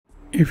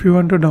If you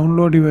want to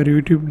download your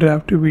YouTube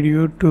draft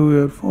video to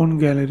your phone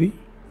gallery,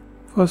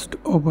 first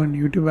open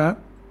YouTube app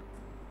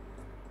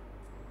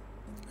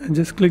and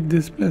just click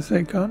this plus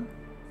icon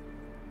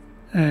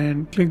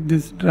and click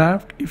this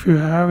draft. If you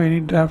have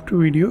any draft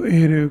video,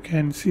 here you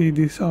can see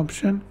this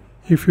option.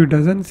 If you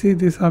doesn't see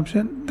this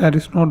option, there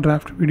is no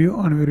draft video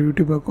on your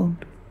YouTube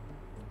account.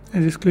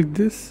 And just click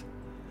this.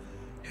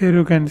 Here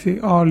you can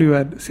see all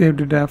your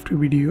saved draft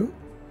video.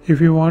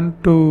 If you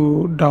want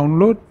to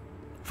download,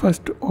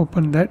 first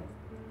open that.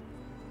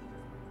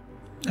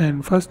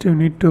 And first you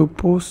need to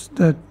post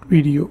that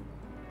video.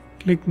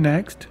 Click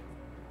next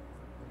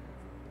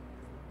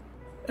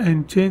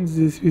and change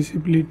this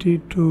visibility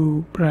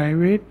to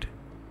private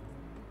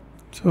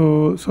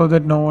so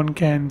that no one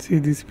can see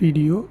this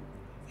video.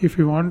 If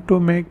you want to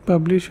make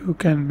publish, you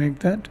can make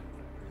that.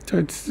 So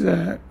it's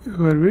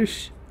your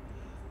wish.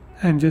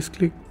 And just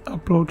click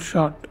upload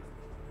short.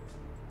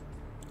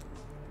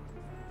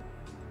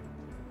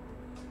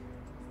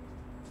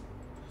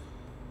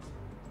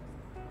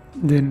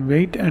 Then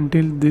wait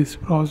until this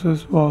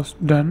process was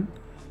done.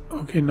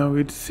 Okay, now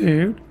it's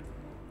saved.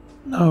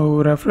 Now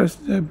refresh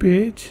the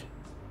page.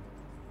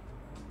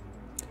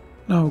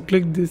 Now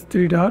click these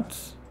three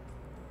dots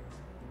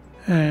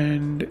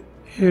and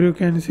here you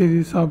can see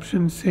this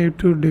option save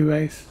to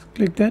device.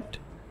 Click that.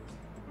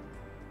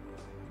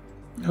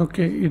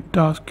 Okay, it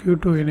asks you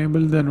to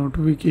enable the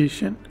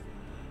notification.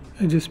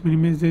 And just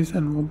minimize this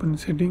and open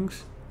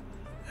settings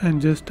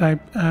and just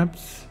type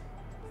apps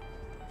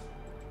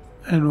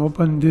and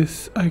open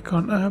this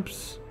icon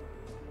apps,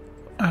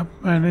 app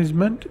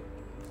management.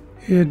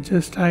 Here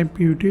just type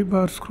YouTube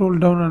or scroll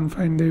down and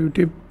find the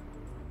YouTube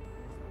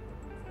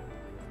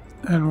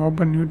and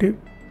open YouTube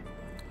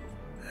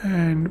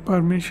and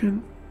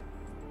permission.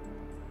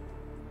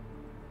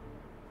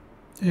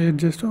 Here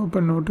just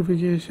open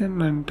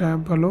notification and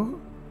tap allow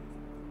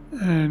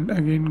and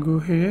again go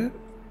here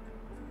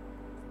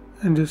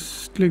and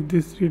just click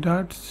these three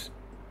dots,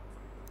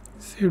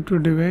 save to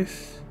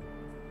device.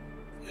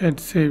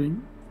 It's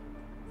saving.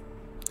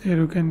 Here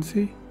you can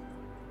see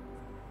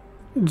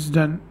it's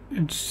done.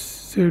 It's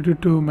saved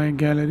it to my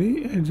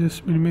gallery. I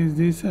just minimize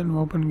this and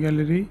open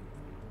gallery.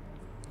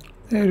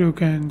 There you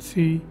can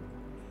see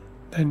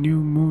the new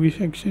movie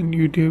section,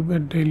 YouTube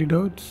at Daily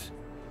Dots.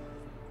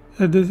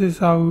 So this is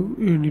how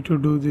you need to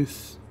do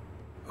this.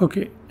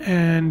 Okay,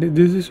 and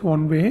this is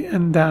one way,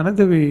 and the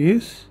another way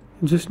is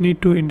just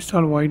need to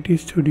install YT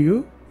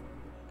Studio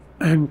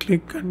and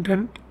click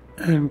content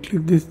and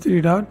click these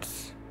three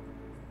dots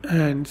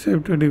and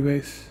save to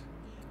device.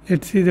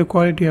 Let's see the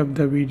quality of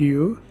the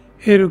video.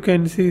 Here you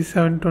can see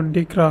 720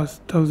 x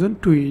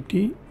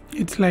 1280.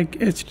 It's like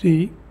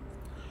HD,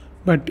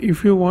 but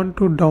if you want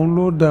to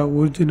download the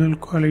original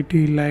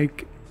quality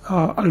like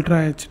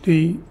Ultra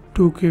HD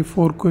 2K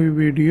 4K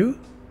video,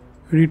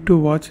 you need to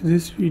watch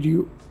this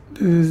video.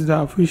 This is the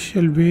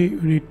official way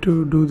you need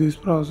to do this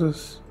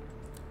process.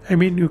 I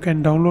mean, you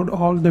can download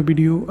all the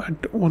video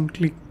at one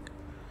click.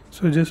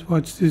 So just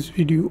watch this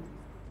video.